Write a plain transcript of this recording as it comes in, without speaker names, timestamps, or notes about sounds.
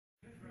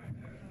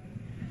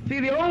See,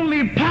 the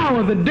only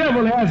power the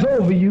devil has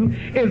over you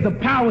is the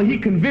power he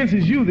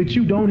convinces you that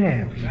you don't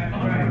have.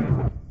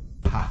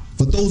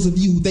 For those of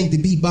you who think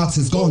the beatbox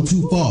has gone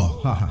too far,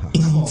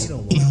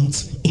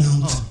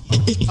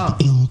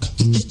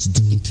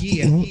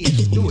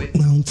 do it.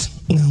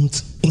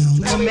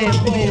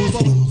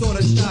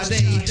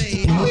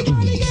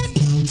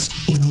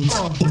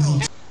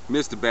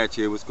 Mr. Batch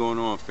here, what's going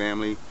on,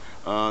 family?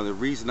 The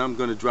reason I'm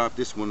going to drop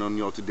this one on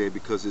y'all today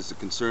because it's a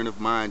concern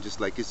of mine, just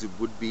like it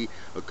would be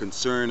a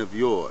concern of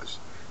yours.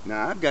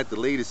 Now, I've got the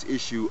latest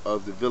issue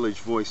of the Village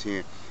Voice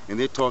here, and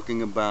they're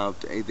talking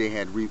about they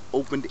had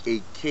reopened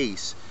a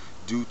case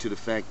due to the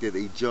fact that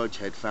a judge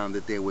had found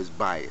that there was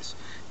bias.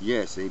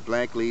 Yes, a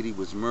black lady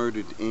was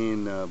murdered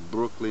in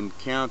Brooklyn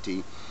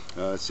County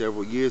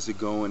several years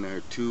ago, and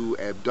her two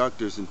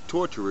abductors and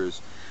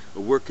torturers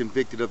were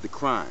convicted of the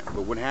crime.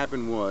 But what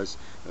happened was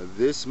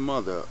this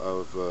mother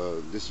of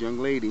this young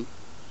lady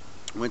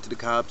went to the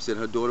cops, said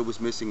her daughter was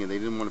missing, and they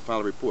didn't want to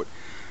file a report.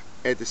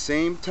 At the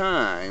same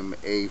time,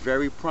 a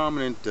very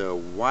prominent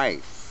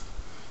wife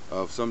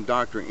of some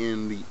doctor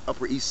in the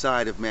Upper East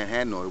Side of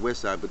Manhattan, or the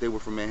West Side, but they were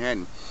from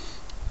Manhattan,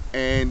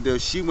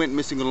 and she went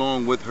missing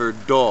along with her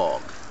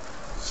dog.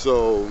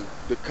 So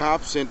the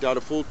cops sent out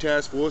a full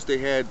task force. They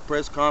had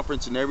press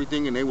conference and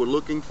everything, and they were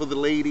looking for the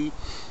lady.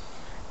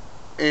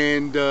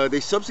 And they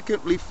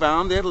subsequently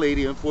found that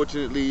lady.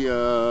 Unfortunately,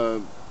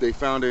 they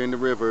found her in the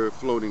river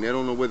floating. They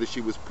don't know whether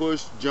she was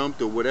pushed, jumped,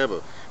 or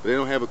whatever, but they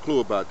don't have a clue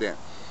about that.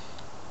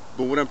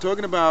 But what I'm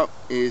talking about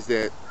is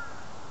that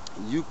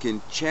you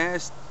can't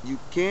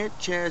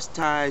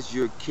chastise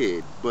your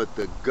kid, but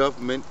the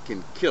government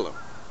can kill him.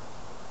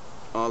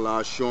 A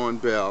la Sean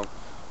Bell,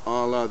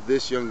 a la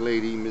this young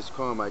lady, Miss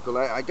Carmichael.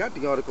 I got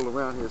the article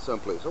around here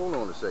someplace. Hold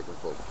on a second,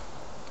 folks.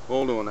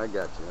 Hold on, I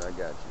got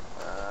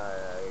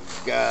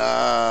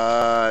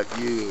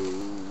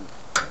you.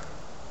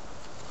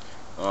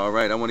 All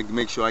right, I want to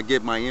make sure I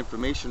get my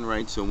information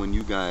right, so when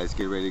you guys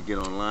get ready to get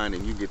online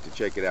and you get to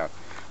check it out.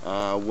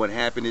 What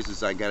happened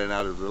is I got it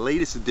out of the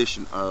latest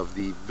edition of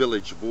the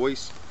Village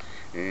Voice,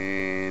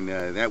 and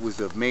that was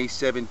of May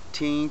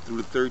 17th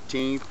through the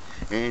 13th,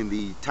 and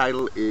the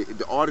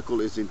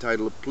article is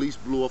entitled "Police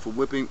Blew Off a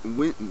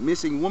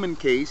Missing Woman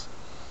Case.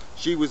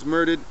 She was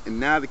murdered, and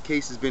now the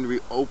case has been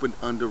reopened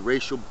under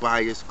racial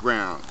bias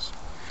grounds."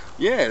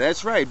 Yeah,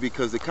 that's right,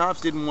 because the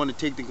cops didn't want to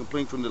take the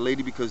complaint from the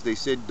lady because they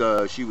said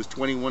she was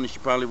 21 and she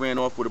probably ran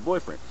off with a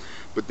boyfriend.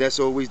 But that's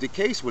always the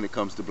case when it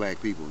comes to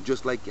black people.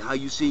 Just like how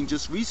you've seen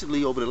just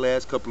recently over the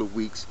last couple of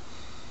weeks,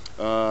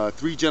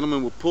 3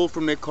 gentlemen were pulled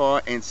from their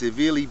car and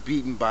severely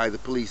beaten by the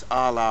police,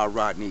 a la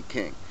Rodney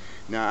King.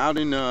 Now, out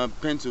in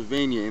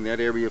Pennsylvania, in that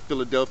area of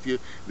Philadelphia,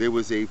 there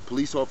was a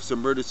police officer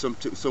murdered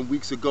some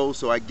weeks ago,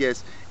 so I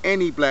guess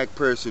any black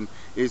person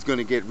is going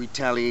to get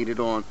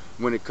retaliated on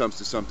when it comes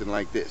to something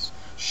like this.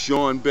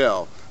 Sean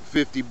Bell,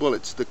 50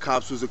 bullets, the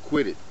cops was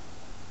acquitted.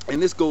 And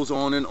this goes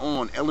on and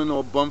on.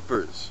 Eleanor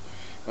Bumpers,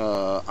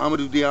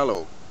 Amadou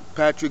Diallo,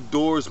 Patrick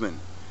Dorsman,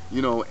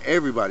 you know,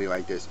 everybody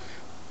like this.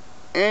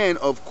 And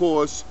of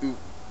course,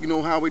 you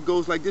know how it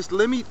goes like this.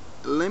 Let me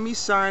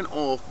sign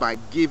off by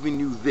giving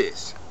you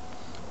this.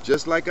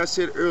 Just like I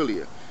said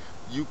earlier,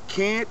 you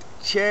can't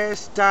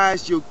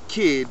chastise your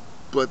kid,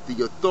 but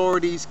the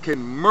authorities can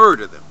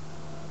murder them.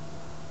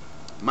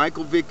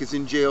 Michael Vick is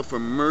in jail for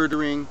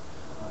murdering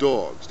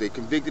dogs. They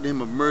convicted him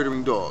of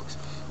murdering dogs.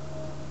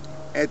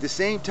 At the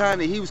same time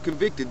that he was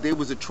convicted, there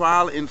was a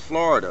trial in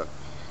Florida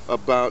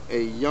about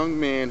a young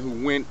man who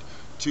went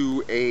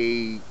to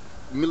a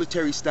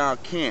military-style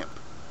camp,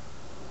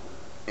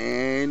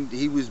 and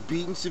he was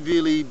beaten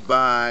severely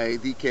by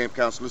the camp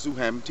counselors, who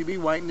happened to be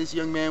white, and this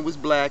young man was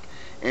black,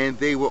 and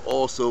they were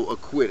also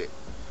acquitted.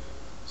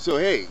 So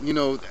hey, you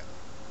know,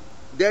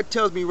 that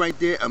tells me right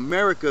there,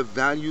 America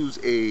values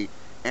a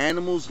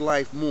animal's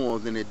life more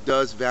than it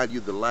does value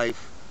the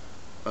life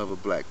of a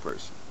black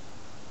person.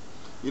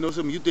 You know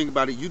something, you think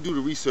about it, you do the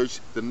research,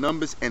 the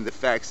numbers and the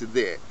facts are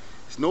there.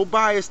 It's no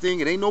bias thing,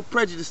 it ain't no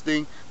prejudice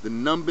thing. The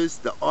numbers,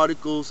 the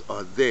articles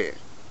are there.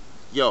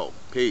 Yo,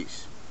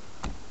 peace.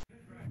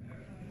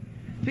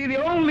 See,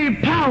 the only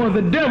power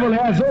the devil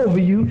has over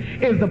you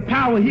is the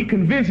power he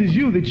convinces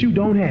you that you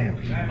don't have.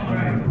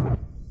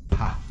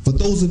 For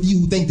those of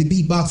you who think the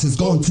beatbox has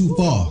gone too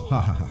far,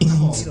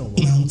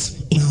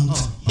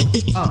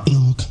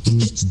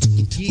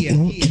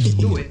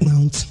 do it.